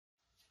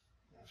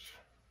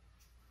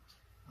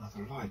Now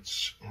the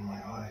lights in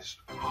my eyes.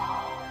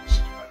 Oh, this is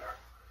better.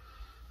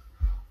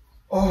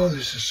 Oh,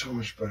 this is so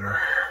much better.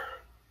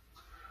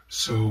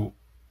 So,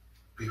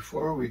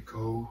 before we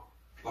go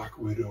Black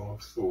Widow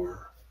of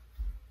Thor,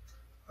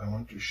 I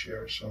want to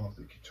share some of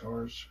the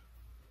guitars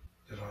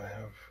that I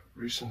have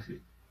recently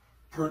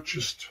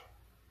purchased.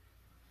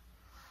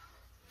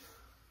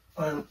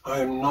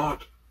 I'm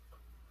not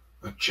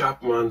a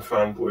Chapman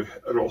fanboy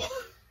at all.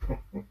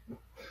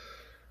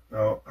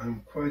 Now, I'm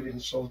quite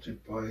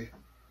insulted by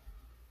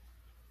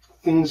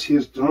things he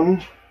has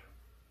done,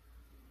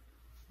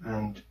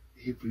 and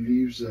he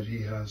believes that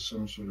he has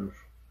some sort of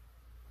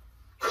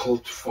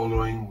cult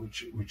following,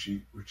 which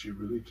he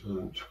really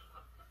doesn't.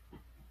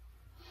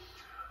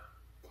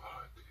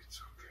 But it's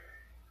okay.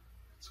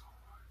 It's all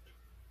right.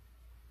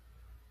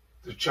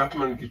 The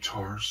Chapman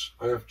guitars,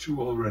 I have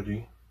 2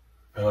 already,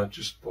 and I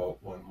just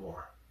bought 1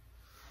 more.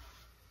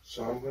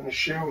 So I'm going to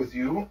share with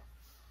you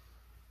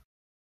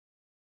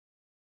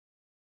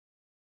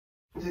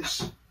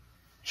this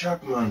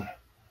Chapman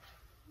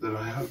that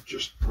I have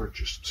just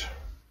purchased.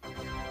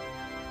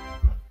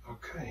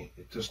 Okay,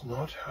 it does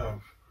not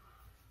have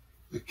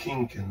the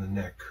kink in the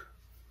neck,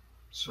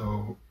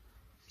 so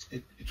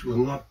it will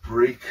not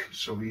break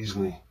so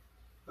easily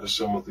as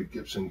some of the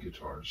Gibson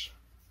guitars.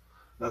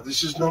 Now,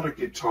 this is not a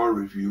guitar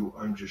review,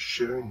 I'm just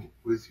sharing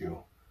with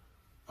you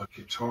a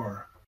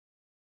guitar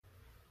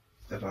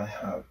that I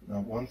have.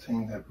 Now, one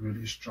thing that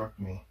really struck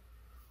me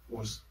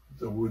was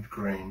the wood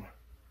grain.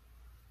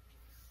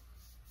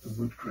 The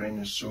wood grain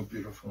is so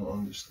beautiful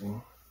on this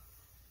thing.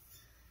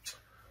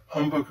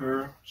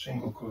 Humbucker,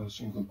 single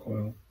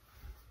coil,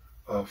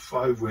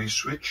 5-way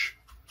switch.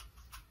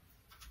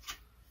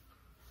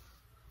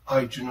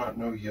 I do not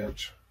know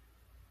yet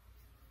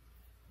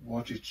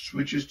what it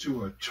switches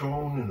to, a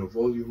tone and a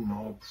volume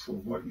knob for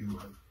what you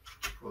have,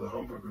 for the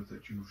humbucker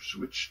that you've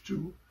switched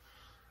to.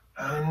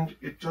 And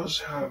it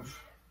does have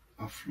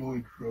a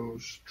Floyd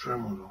Rose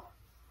tremolo.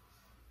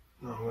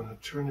 Now I'm going to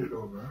turn it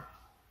over.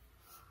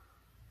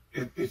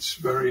 It's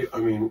very, I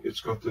mean,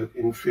 it's got that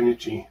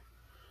infinity.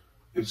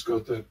 It's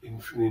got that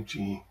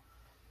infinity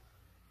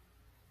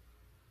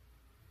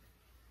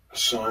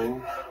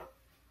sign.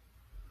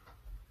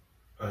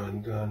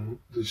 And then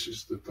this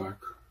is the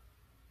back.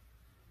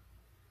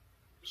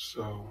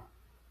 So,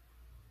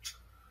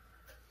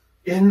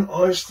 in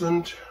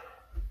Iceland,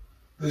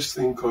 this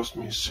thing cost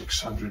me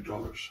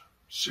 $600.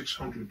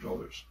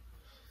 $600.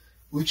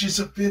 Which is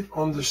a bit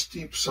on the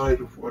steep side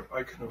of what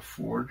I can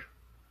afford.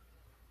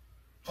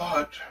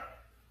 But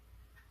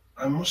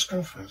I must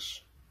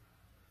confess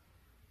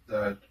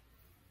that,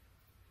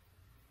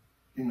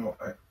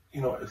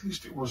 at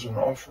least it was an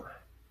offer.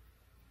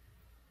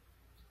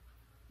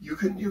 You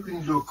can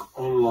look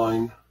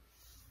online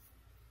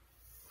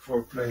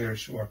for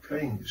players who are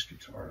playing this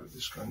guitar,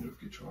 this kind of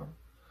guitar.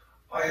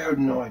 I have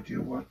no idea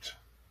what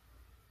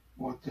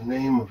the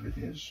name of it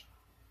is.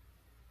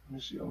 Let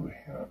me see over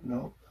here.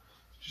 No,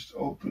 just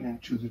open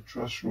into the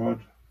truss rod.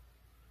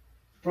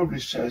 It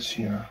probably says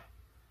here,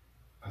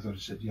 I thought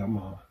it said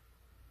Yamaha.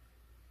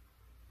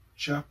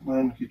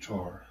 Chapman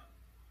guitar.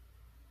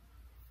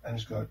 And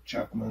it's got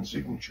Chapman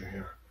signature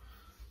here.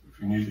 If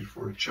you need it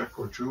for a check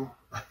or 2.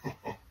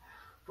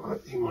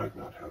 But he might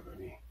not have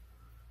any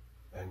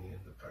in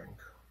the bank.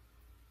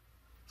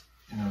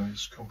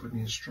 His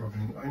company is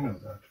struggling. I know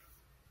that.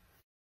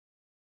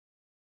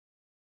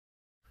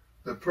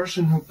 The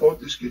person who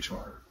bought this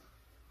guitar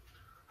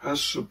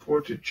has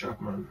supported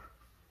Chapman.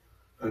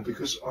 And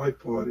because I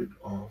bought it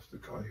off the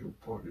guy who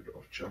bought it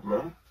off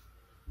Chapman,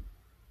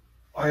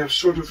 I have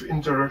sort of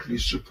indirectly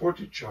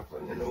supported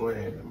Chapman in a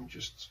way. Let me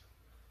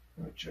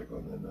check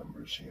on the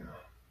numbers here.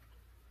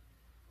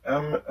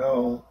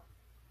 MLI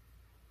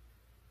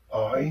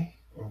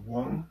or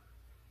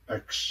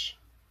 1X.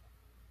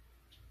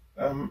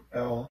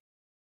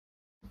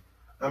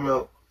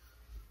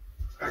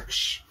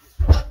 MLX.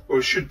 Or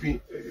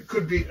it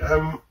could be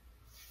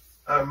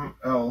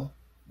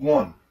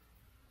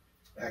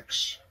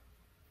ML1X.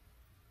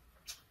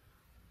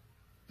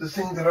 The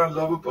thing that I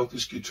love about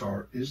this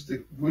guitar is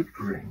the wood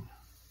grain.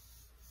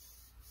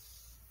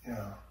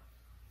 Yeah.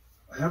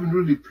 I haven't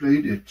really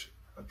played it.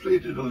 I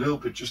played it a little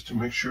bit just to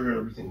make sure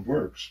everything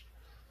works.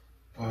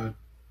 But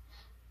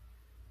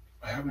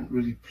I haven't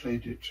really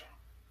played it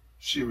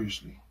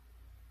seriously.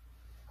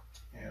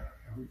 Yeah,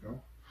 here we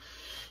go.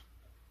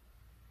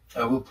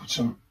 I will put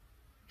some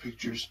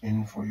pictures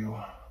in for you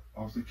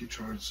of the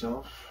guitar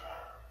itself.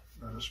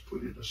 Let us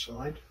put it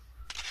aside.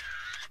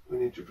 We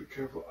need to be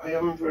careful. I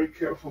am very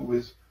careful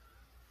with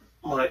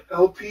my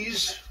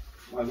LPs,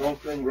 my long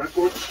playing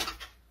records,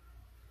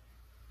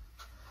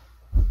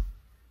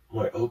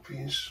 my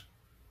LPs,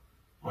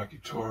 my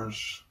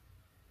guitars,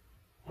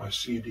 my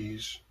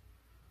CDs.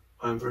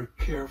 I'm very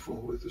careful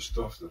with the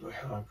stuff that I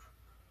have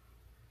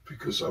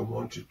because I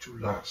want it to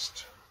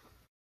last.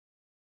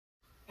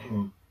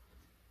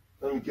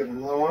 Let me get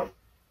another one.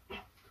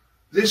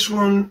 This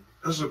one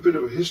has a bit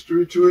of a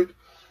history to it.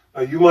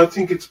 You might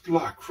think it's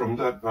black from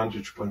that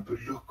vantage point, but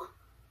look,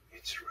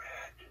 it's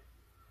red.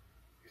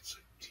 It's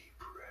a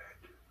deep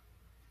red.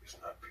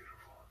 Isn't that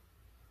beautiful?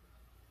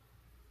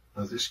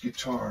 Now this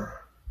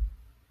guitar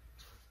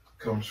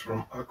comes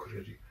from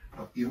aquarelli.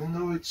 Now even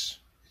though it's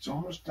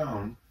almost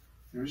down,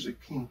 there is a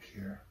kink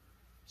here.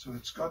 So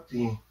it's got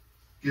the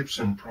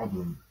Gibson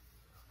problem.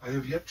 I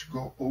have yet to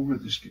go over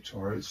this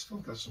guitar. It's still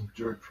got some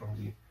dirt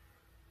from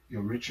the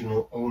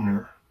original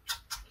owner.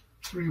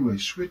 Three-way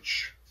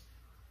switch.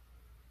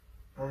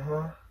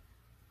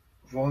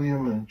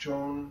 Volume and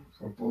tone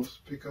for both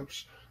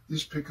pickups.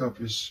 This pickup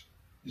is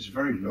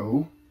very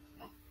low.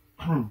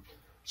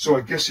 So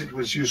I guess it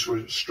was used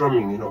for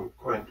strumming,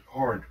 quite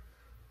hard.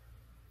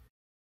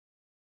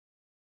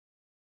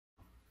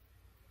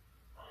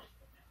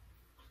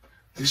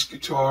 This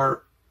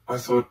guitar I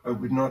thought I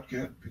would not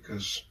get,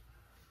 because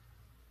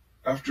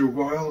after a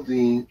while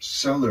the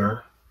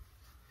seller,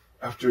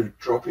 after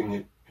dropping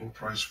it in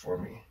price for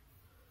me,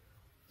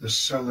 the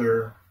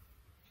seller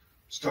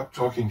stopped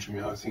talking to me.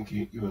 I think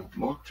he even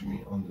blocked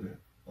me on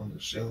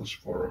the sales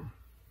forum.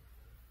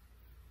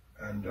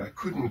 And I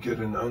couldn't get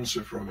an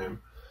answer from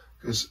him,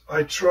 because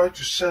I tried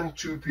to send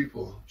 2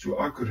 people to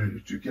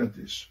aquarelli to get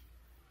this.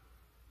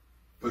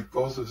 But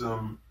both of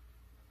them,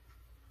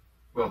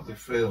 well, they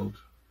failed.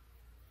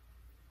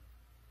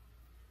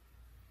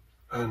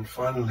 And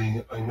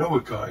finally, I know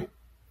a guy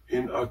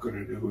in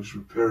aquarelli who's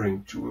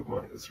repairing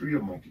 3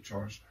 of my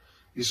guitars.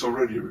 He's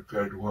already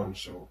repaired one,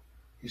 so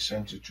he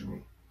sent it to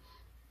me.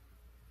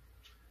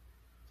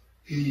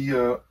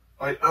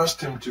 I asked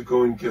him to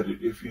go and get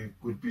it if he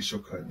would be so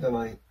kind. Then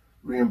I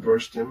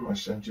reimbursed him. I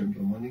sent him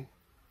the money.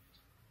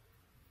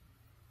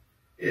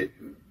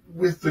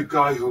 With the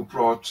guy who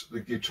brought the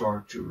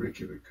guitar to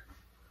Reykjavik.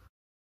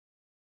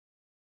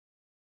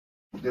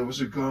 There was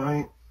a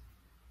guy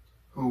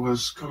who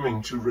was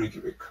coming to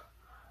Reykjavik.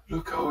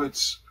 Look how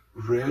it's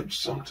red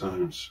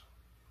sometimes,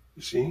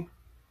 you see?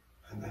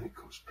 And then it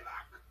goes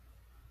black.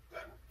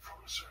 Then from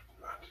a certain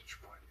vantage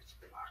point, it's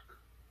black.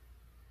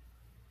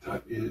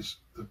 That is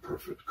the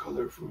perfect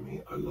color for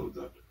me. I love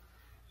that.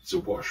 It's a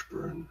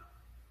Washburn.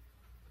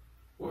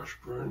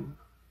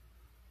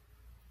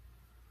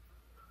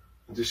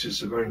 This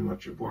is very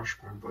much a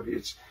Washburn, but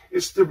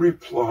it's the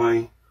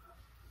reply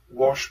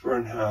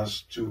Washburn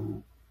has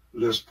to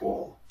Les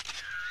Paul.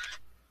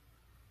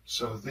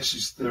 So this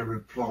is their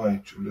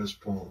reply to Les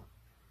Paul.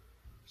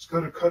 It's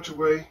got a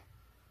cutaway,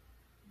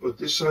 but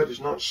this side is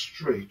not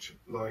straight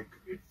like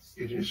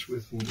it is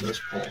with the Les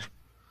Paul.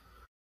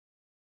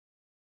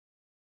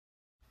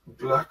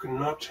 Black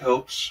nut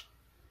helps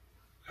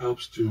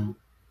to,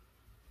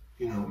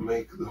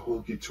 make the whole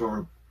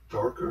guitar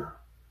darker.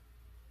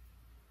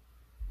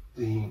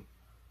 The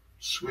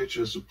switch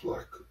has a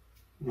black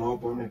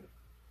knob on it.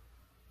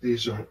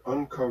 These are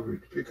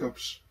uncovered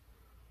pickups,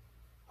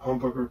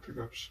 humbucker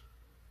pickups.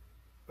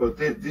 But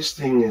this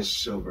thing is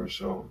silver,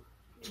 so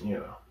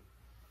yeah.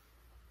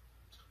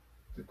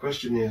 The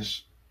question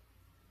is,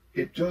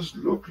 it does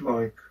look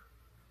like,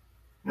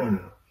 no.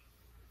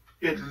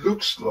 It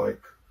looks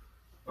like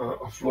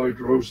a Floyd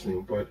Rose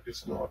thing, but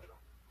it's not.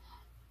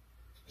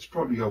 It's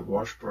probably a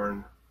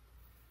Washburn,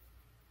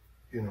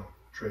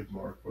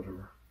 trademark,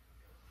 whatever.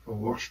 A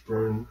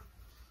Washburn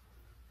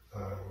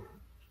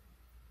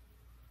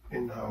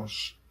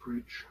in-house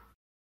bridge.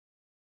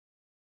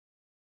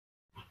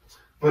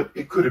 But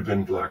it could have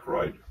been black,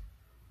 right?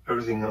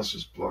 Everything else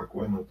is black,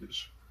 why not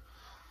this?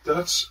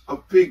 That's a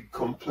big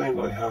complaint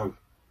I have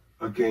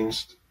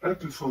against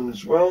Epiphone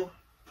as well.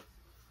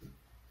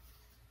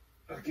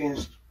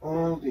 Against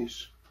all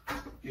these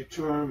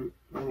guitar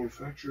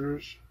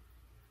manufacturers.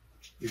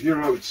 You hear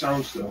how it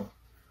sounds though.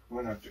 I'm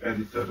going to have to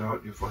edit that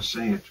out if I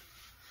say it.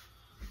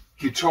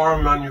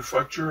 Guitar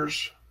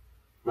manufacturers.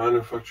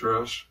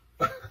 Manufacturers.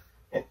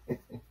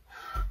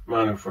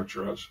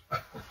 Manufacturers.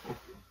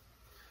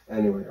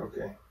 Anyway,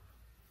 okay.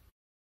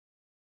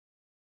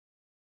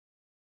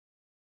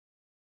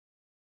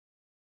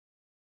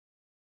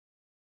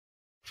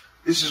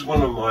 This is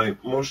one of my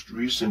most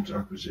recent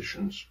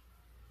acquisitions.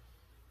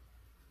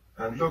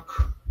 And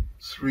look,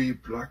 3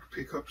 black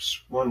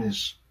pickups. One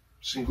is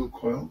single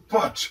coil.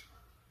 But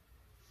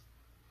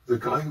the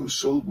guy who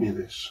sold me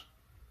this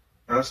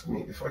asked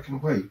me if I can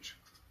wait.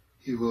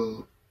 He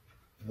will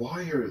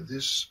wire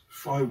this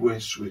 5-way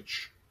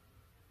switch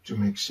to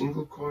make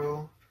single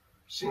coil,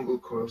 single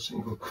coil,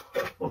 single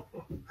coil.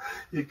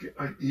 he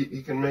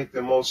can make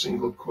them all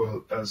single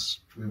coil as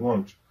we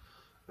want.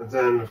 And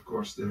then, of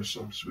course, there's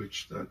some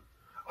switch that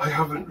I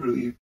haven't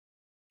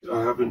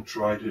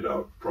tried it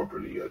out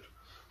properly yet.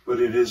 But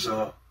it is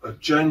a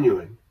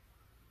genuine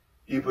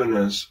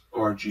Ibanez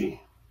RG.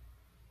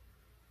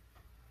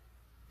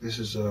 This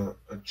is a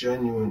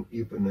genuine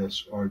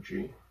Ibanez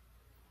RG.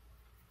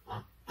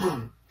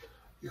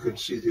 You can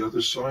see the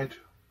other side.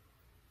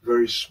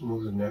 Very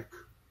smooth neck.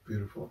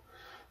 Beautiful.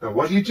 Now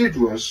what he did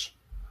was,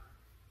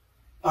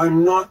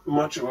 I'm not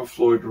much of a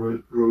Floyd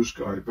Rose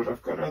guy, but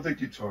I've got other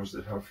guitars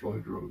that have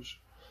Floyd Rose.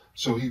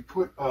 So he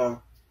put a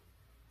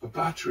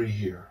battery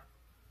here,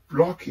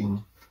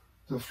 blocking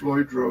the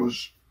Floyd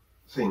Rose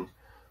thing.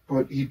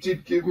 But he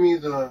did give me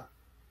the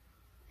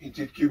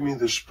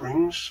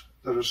springs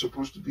that are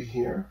supposed to be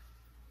here.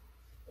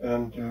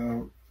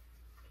 And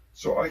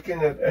So I can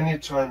at any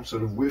time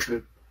sort of whip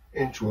it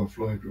into a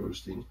Floyd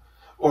Rose thing.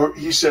 Or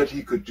he said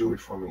he could do it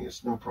for me,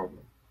 it's no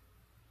problem.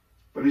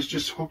 But it's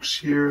just hooks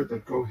here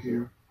that go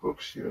here,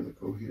 hooks here that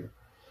go here.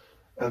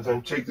 And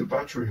then take the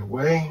battery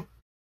away,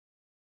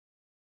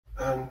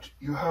 and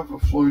you have a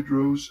Floyd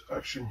Rose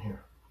action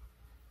here.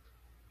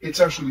 It's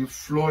actually a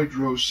Floyd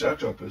Rose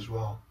setup as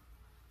well.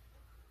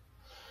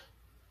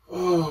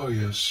 Oh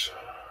yes,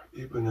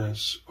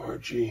 Ibanez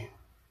RG.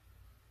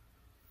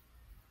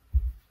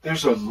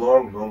 There's a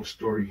long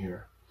story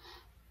here.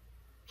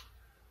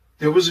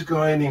 There was a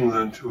guy in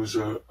England who's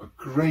a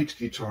great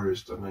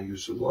guitarist, and I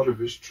use a lot of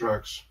his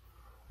tracks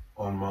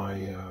on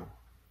my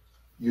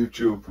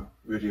YouTube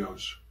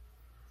videos,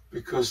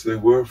 because they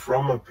were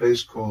from a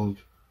place called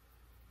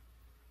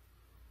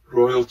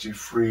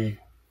royalty-free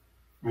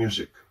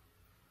music.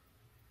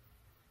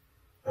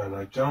 And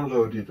I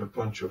downloaded a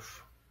bunch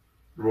of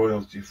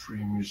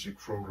royalty-free music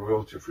from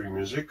royalty-free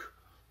music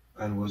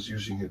and was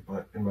using it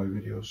in my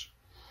videos.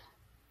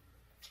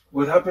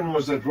 What happened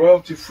was that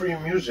royalty-free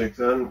music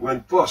then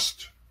went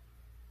bust.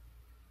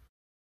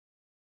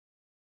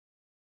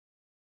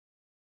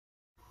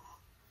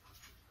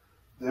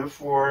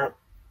 Therefore,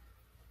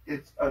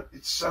 it's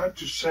sad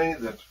to say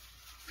that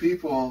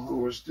people who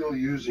were still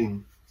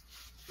using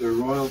the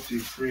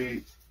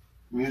royalty-free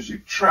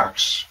music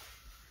tracks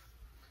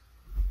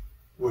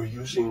were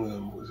using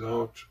them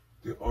without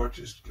the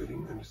artist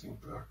getting anything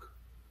back,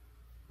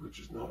 which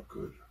is not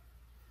good.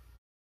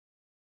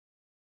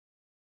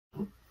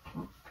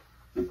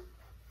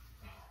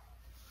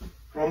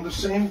 From the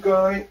same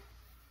guy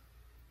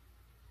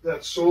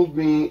that sold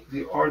me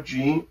the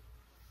RG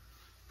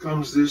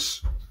comes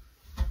this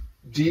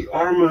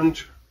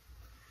de-armand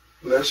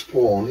Les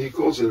Paul. He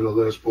calls it a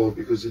Les Paul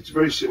because it's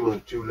very similar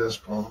to Les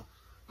Paul,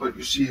 but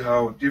you see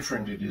how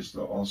different it is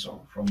though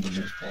also from the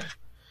Les Paul.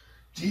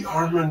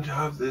 De-armand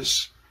have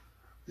this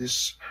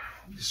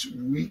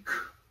weak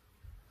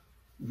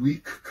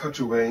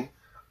cutaway.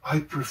 I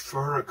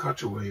prefer a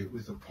cutaway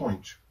with a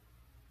point.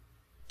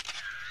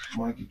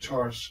 My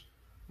guitars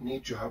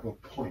need to have a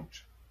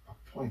point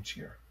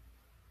here.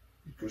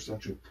 It goes down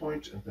to a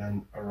point and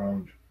then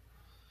around.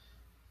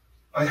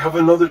 I have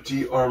another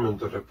de-armand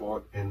that I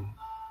bought in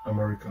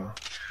America,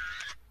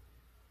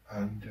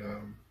 and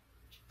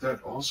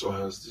that also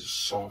has this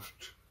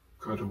soft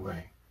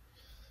cutaway.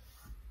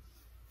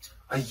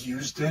 I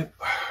used it.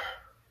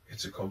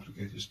 It's a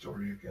complicated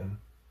story again.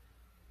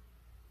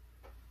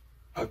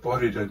 I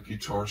bought it at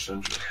Guitar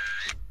Center,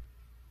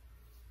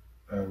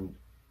 and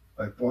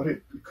I bought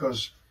it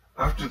because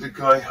after the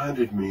guy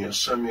handed me a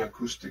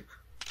semi-acoustic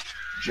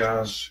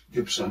jazz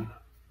Gibson,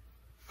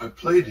 I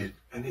played it,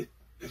 and it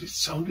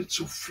sounded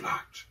so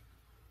flat.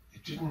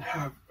 It didn't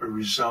have a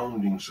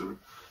resounding sort of,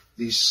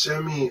 the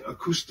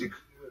semi-acoustic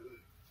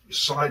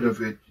side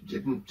of it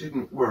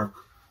didn't work,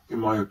 in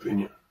my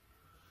opinion.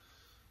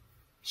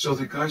 So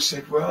the guy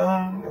said,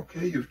 well,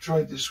 okay, you've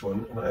tried this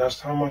one. And I asked,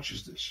 how much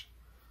is this?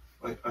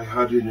 I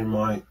had it in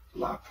my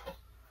lap.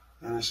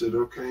 And I said,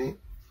 okay,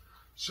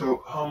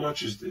 so how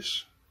much is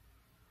this?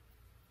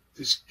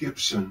 This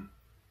Gibson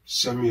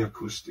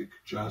semi-acoustic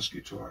jazz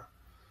guitar.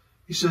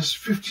 He says,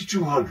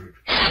 5,200.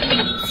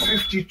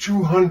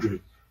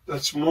 5,200.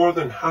 That's more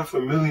than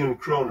 500,000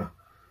 krona.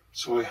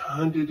 So I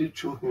handed it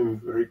to him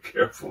very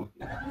carefully.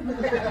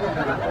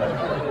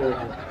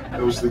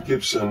 That was the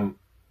Gibson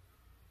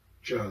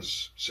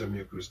jazz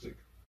semi-acoustic.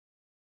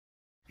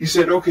 He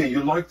said, okay,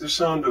 you like the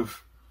sound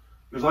of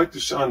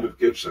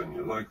Gibson,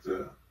 you like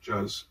the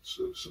jazz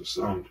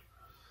sound.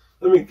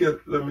 Let me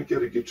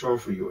get a guitar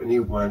for you. And he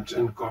went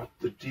and got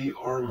the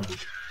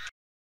de-armand.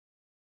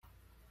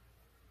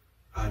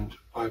 And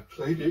I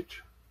played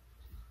it,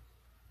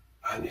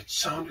 and it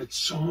sounded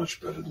so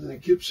much better than the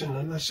Gibson.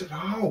 And I said,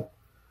 how?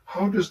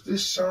 How does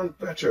this sound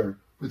better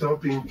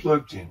without being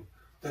plugged in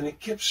than a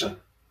Gibson?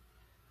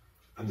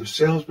 And the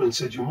salesman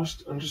said, you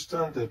must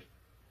understand that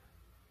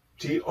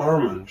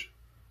de-armand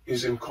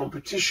is in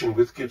competition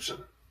with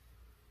Gibson.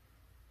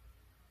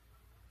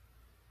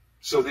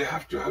 So they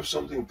have to have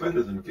something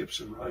better than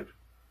Gibson, right?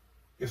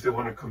 If they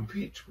want to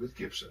compete with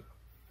Gibson.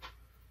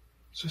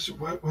 So I said,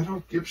 why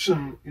don't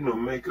Gibson,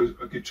 make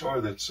a guitar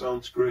that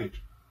sounds great?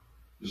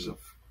 There's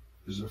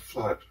a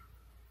flat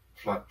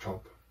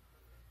top.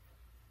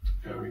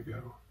 There we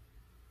go.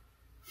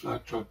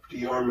 Flat top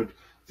de-armand.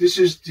 This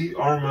is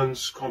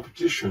de-armand's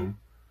competition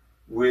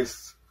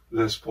with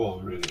Les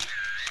Paul, really.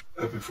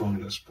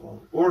 Epiphone Les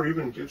Paul, or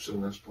even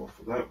Gibson Les Paul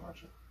for that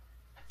matter.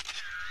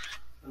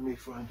 Let me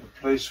find a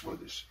place for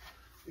this.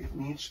 It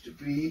needs to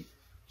be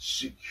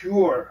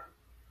secure.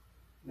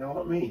 You know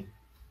what I mean?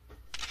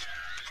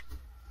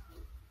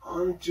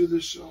 Onto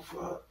the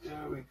sofa.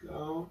 There we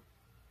go.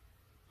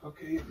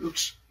 Okay, it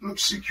looks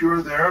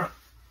secure there.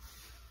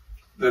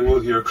 Then we'll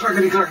hear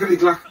clackety clackety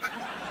clack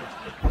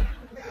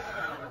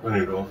when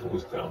it all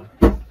falls down.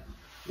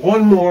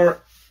 One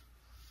more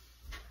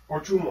or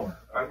two more,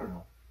 I don't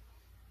know.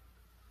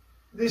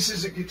 This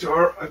is a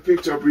guitar I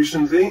picked up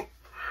recently.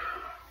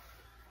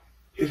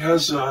 It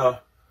has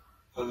a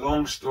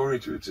long story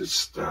to it. It's a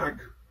Stag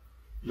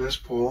Les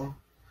Paul.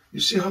 You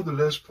see how the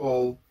Les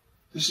Paul,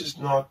 this is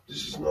not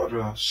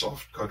a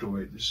soft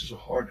cutaway, this is a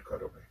hard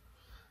cutaway.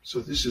 So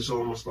this is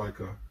almost like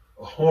a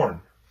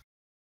horn.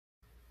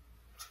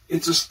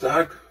 It's a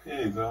stag.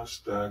 Here you go,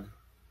 stag.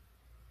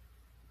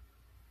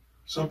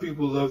 Some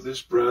people love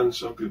this brand,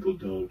 some people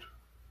don't.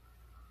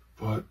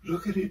 But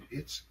look at it,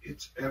 it's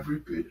every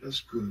bit as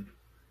good.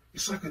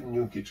 It's like a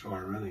new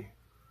guitar, really.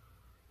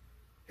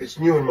 It's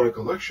new in my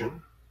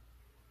collection.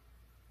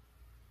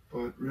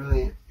 But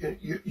really,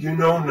 you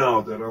know now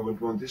that I would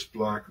want this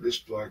black, this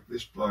black,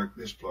 this black,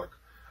 this black.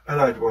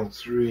 And I'd want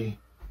 3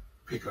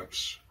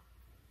 pickups.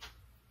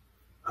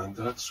 And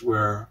that's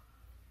where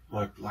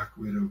my Black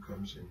Widow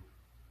comes in.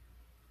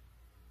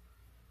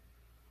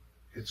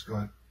 It's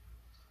got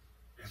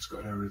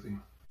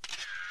everything.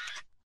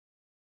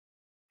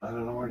 I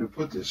don't know where to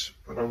put this,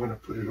 but I'm going to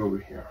put it over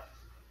here.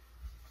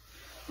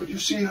 But you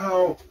see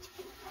how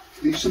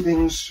these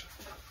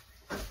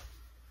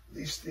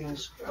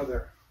things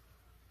gather.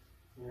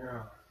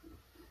 Yeah.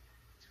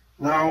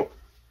 Now,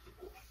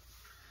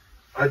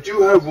 I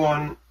do have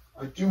one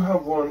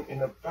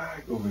in a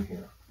bag over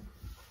here.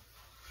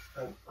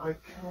 And I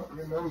cannot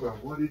remember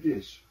what it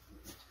is.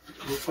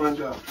 We'll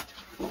find out.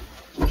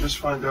 We'll just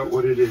find out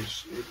what it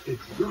is. It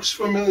looks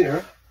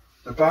familiar.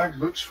 The bag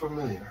looks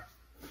familiar.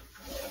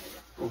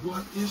 But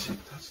what is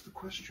it? That's the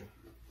question.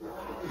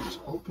 Let's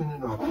open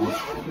it up. Let's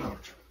find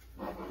out.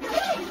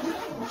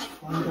 Let's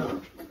find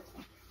out.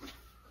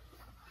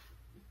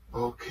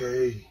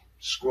 Okay.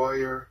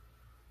 Squire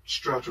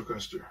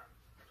Stratocaster.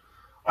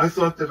 I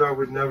thought that I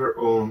would never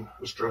own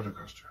a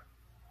Stratocaster.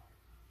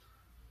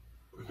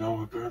 But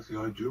now apparently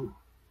I do.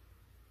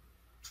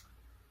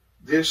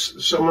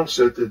 Someone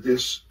said that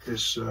this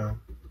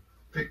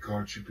pick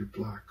guard should be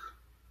black.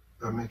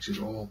 That makes it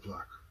all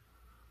black.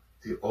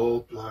 The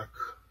all black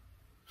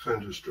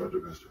Fender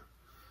Stratocaster.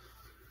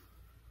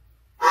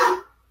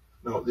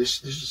 Now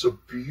this is a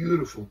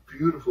beautiful,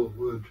 beautiful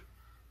wood.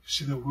 You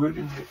see the wood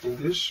in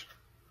this?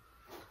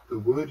 The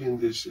wood in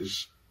this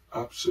is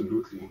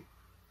absolutely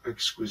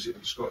exquisite.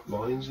 It's got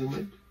lines in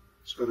it.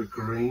 It's got a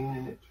grain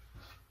in it,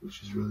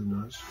 which is really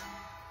nice.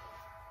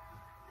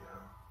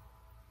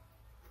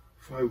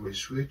 Yeah. 5-way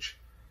switch.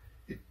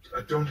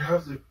 I don't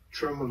have the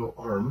tremolo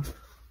arm.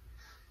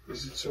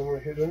 Is it somewhere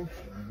hidden?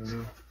 I don't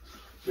know.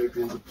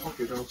 Maybe in the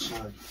pocket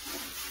outside.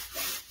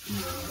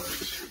 No,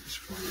 it's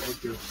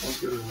fine.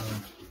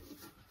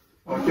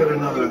 I'll get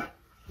another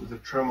with a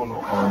tremolo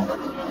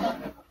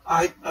arm.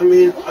 I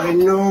mean, I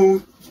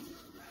know.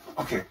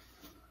 Okay.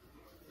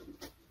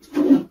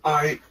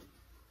 I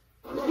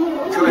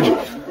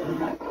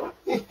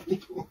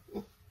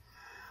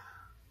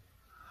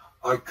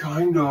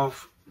kind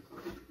of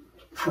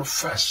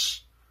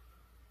profess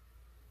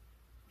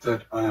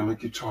that I am a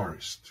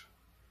guitarist.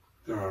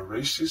 There are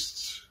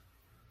racists,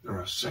 there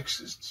are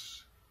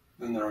sexists,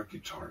 then there are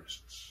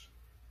guitarists.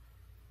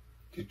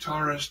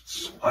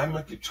 Guitarists, I'm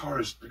a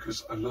guitarist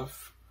because I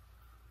love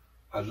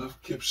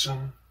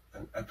Gibson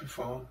and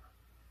Epiphone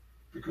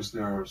because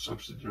they are a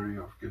subsidiary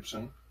of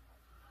Gibson.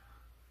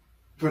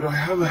 But I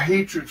have a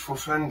hatred for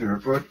Fender,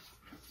 but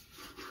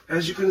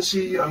as you can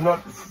see, I'm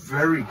not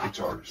very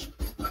guitarist.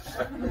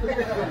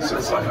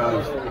 Since I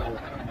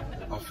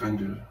have a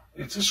Fender.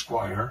 It's a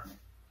Squire,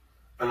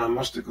 and I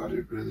must have got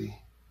it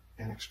really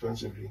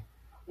inexpensively.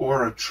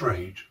 Or a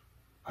trade.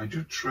 I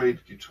do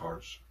trade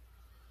guitars.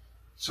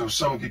 So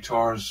some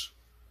guitars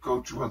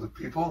go to other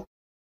people.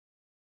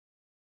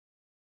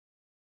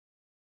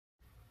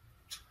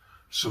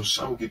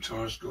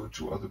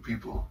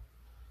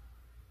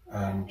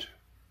 And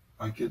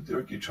I get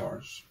their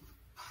guitars.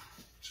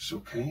 Which is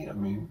okay, I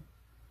mean,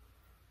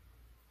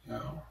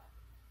 yeah,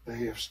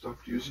 they have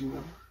stopped using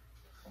them.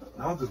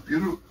 Now the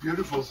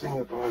beautiful thing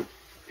about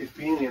it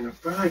being in a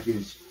bag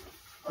is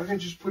I can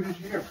just put it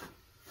here,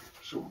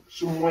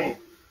 somewhere.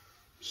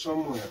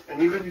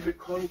 And even if it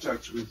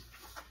contacts with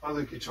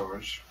other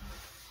guitars,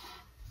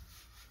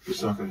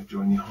 it's not going to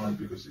do any harm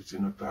because it's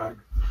in a bag.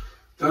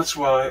 That's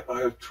why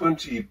I have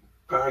 20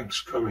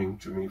 bags coming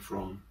to me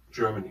from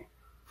Germany,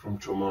 from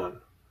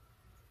Thomann.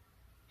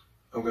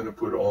 I'm going to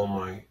put all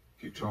my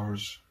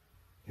guitars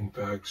in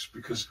bags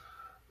because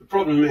the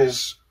problem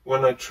is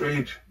when I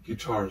trade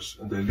guitars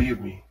and they leave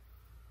me,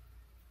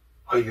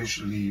 I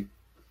usually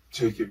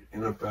take it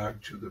in a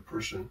bag to the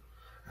person,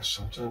 and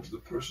sometimes the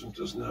person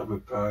doesn't have a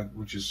bag,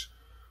 which is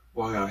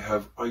why I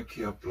have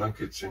IKEA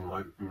blankets in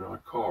my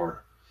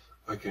car.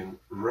 I can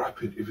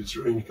wrap it if it's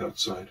raining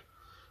outside.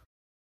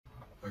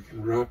 I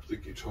can wrap the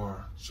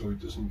guitar so it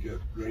doesn't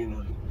get rain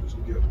on it, it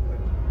doesn't get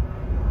wet.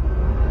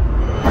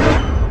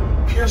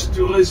 Pièce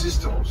de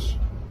résistance.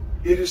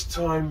 It is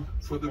time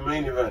for the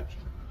main event.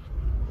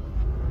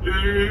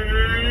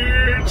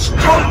 It's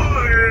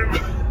time!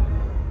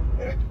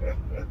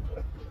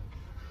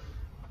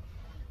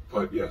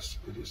 But yes,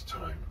 it is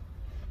time.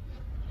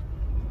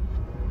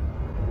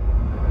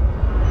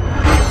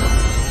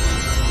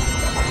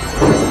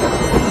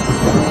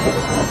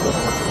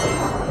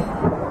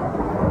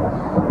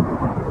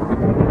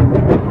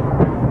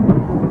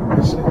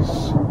 This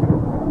is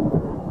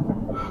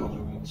a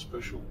Halloween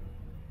special.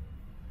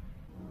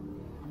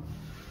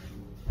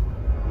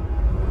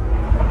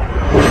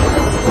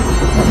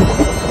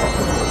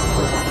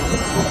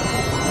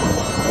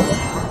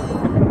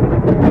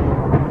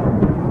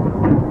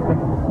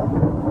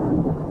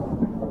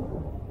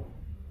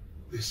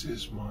 This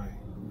is my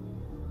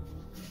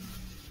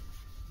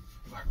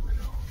Black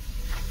Widow.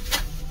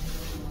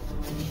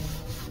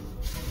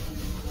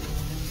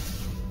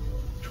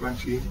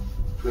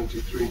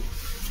 $20.23.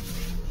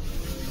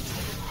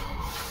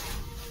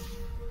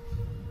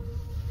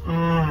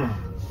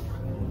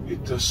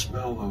 It does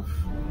smell of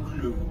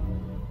glue.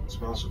 It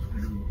smells of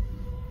glue.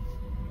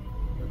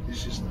 But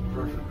this is the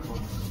perfect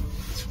one.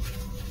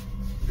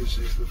 This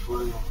is the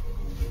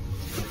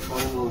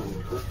final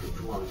and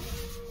perfect one.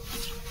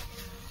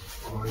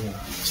 Oh yeah.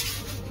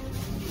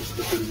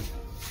 Look at it.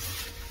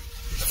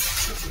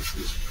 Look at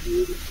this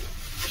beautiful.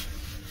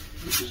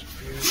 This is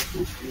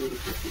beautiful,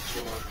 beautiful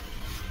guitar.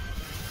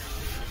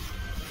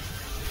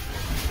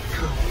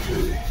 Come on,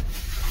 baby.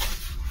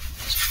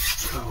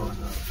 Come on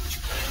now.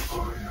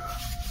 Oh yeah.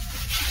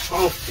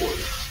 Oh boy.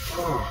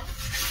 Oh.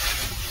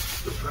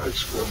 The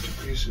bag's going to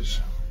pieces.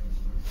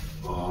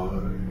 I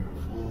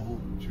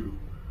fall to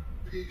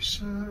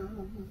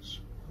pieces.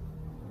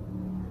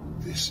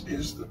 This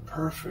is the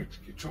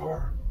perfect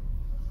guitar.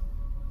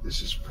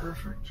 This is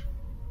perfect.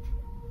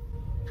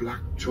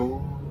 Black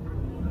tone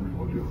and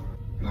audio.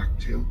 Black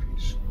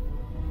tailpiece.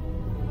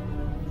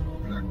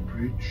 Black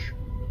bridge.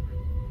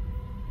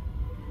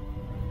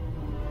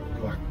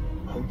 Black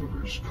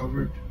humbuckers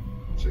covered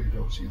so you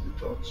don't see the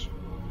dots.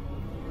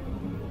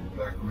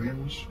 Black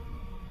rims.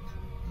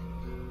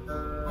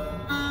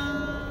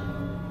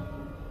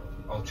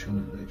 I'll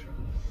tune it later.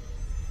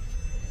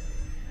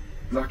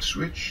 Black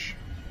switch.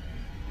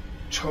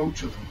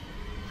 Total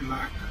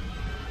black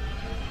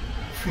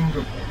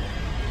fingerboard.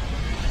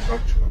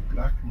 Got to a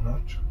black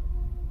nut.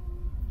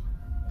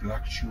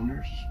 Black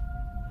tuners.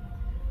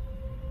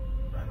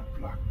 And a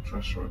black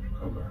truss rod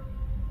cover.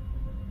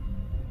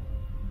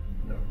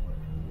 No.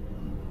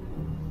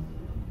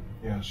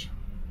 Yes.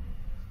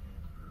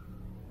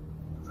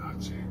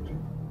 That's it.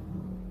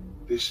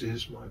 This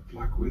is my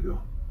Black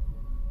Widow.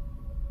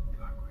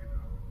 Black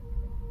Widow.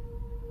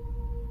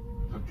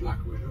 The Black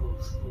Widow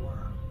of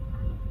Thor.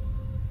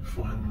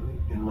 Finally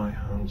in my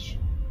hands.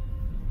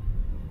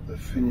 The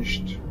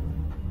finished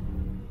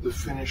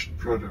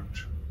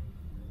product.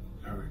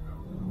 There we go.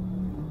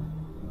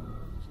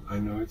 I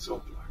know it's all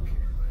black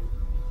here.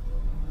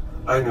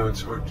 I know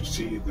it's hard to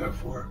see,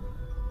 therefore,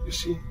 you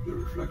see the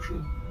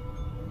reflection?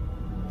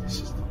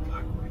 This is the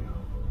Black Widow.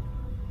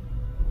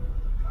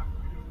 The Black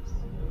Widow.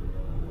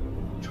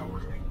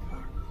 Totally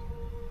black.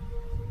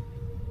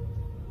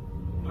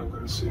 I'm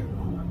gonna say,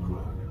 oh my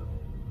God.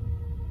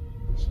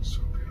 This is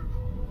so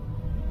beautiful.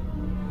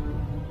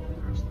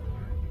 There's the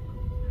head.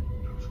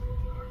 Totally black. There's the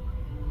head.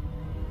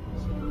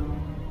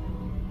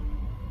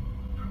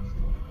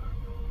 Totally black.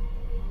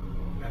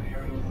 And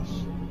here it is.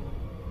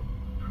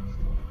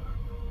 Totally black.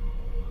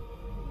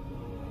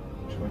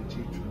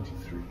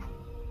 2023.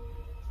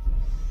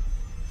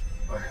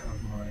 I have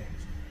my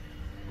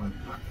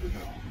Black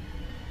Widow.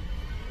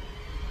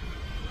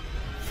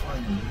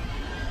 Finally,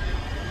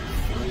 the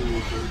final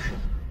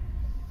version.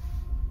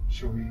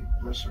 Shall we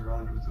mess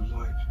around with the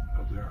light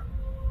out there?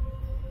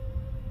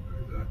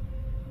 Look at that.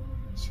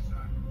 See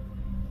that?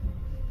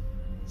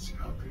 See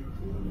how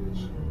beautiful it is?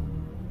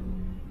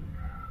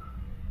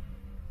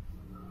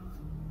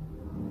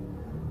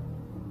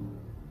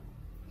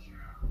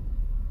 Yeah.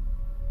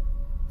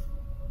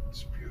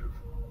 It's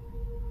beautiful.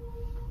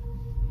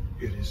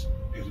 It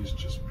is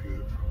just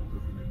beautiful.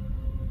 Look at it.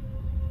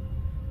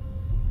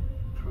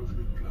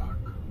 Totally black.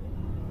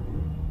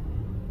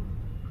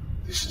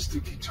 This is the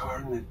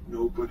guitar that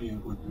nobody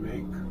would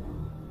make.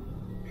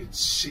 It's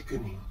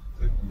sickening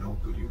that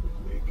nobody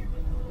would make it.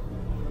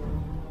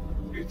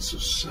 It's so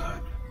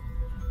sad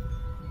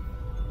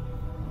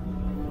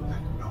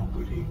that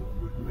nobody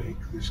would make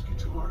this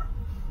guitar.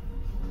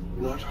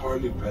 Not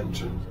Harley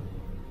Benton.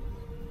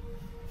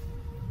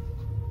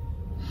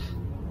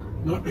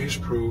 Not Ace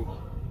Pro.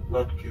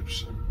 Not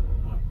Gibson.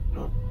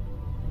 Not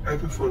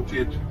Epiphone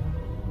did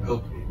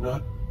help me.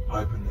 Not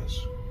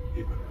Ibanez,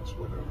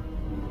 whatever.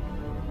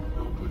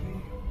 Nobody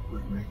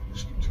would make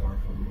this guitar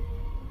for me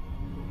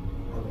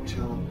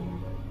until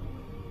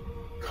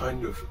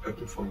kind of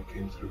Epiphone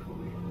came through for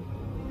me.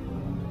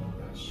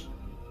 Yes.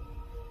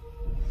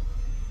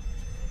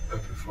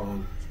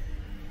 Epiphone,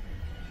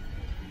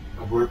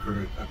 a worker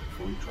at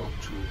Epiphone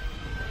talked to a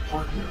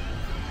partner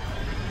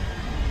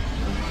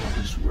and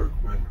his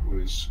workman who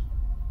is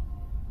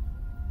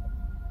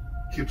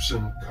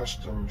Gibson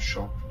custom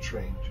shop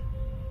trained.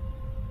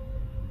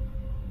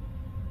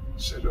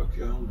 Said,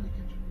 okay,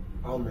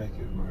 I'll make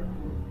it work.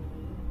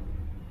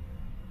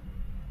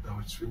 Now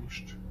it's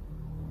finished.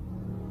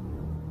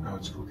 Now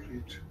it's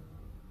complete.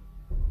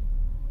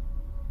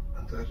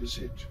 And that is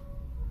it.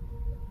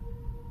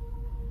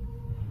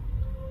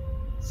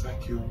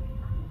 Thank you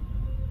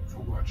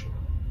for watching.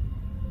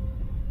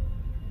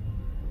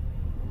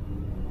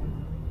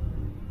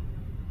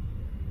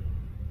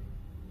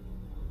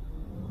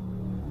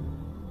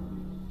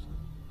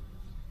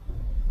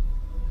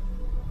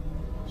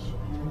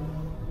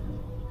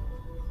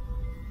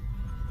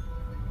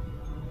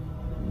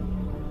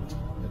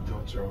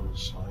 Are on the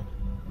side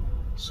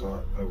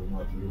so I will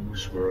not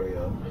lose where I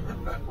am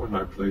when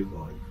I play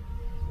live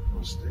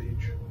on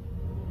stage.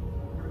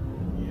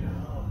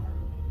 Yeah,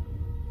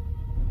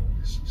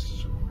 this is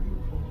so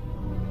beautiful.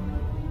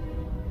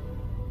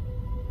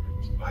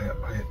 I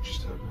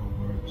just have no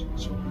words.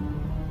 It's so beautiful.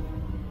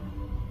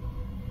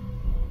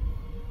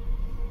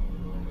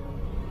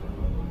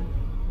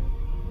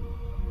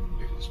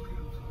 It is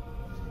beautiful.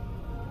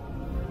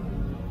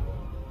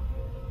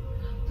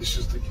 This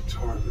is the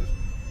guitar that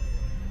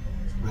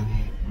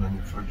many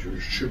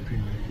manufacturers should be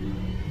making.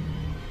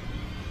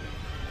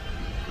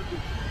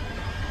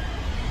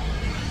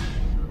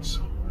 But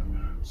someone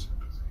had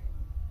sympathy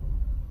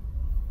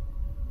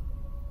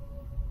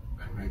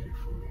and made it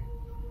for me.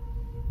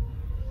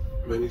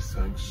 Many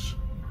thanks,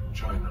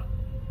 China.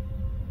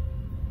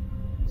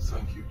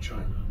 Thank you,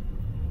 China.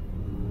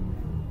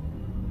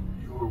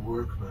 Your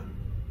workmen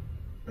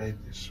made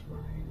this for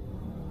me,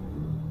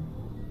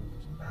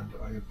 and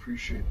I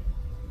appreciate it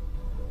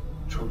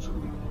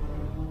totally.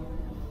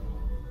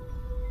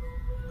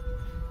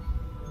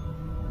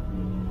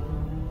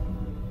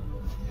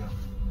 Yeah.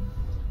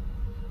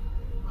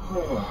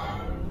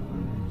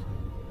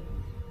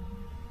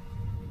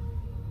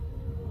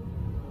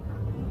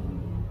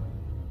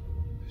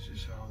 This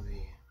is how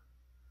the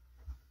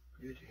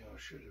video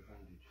should have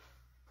ended.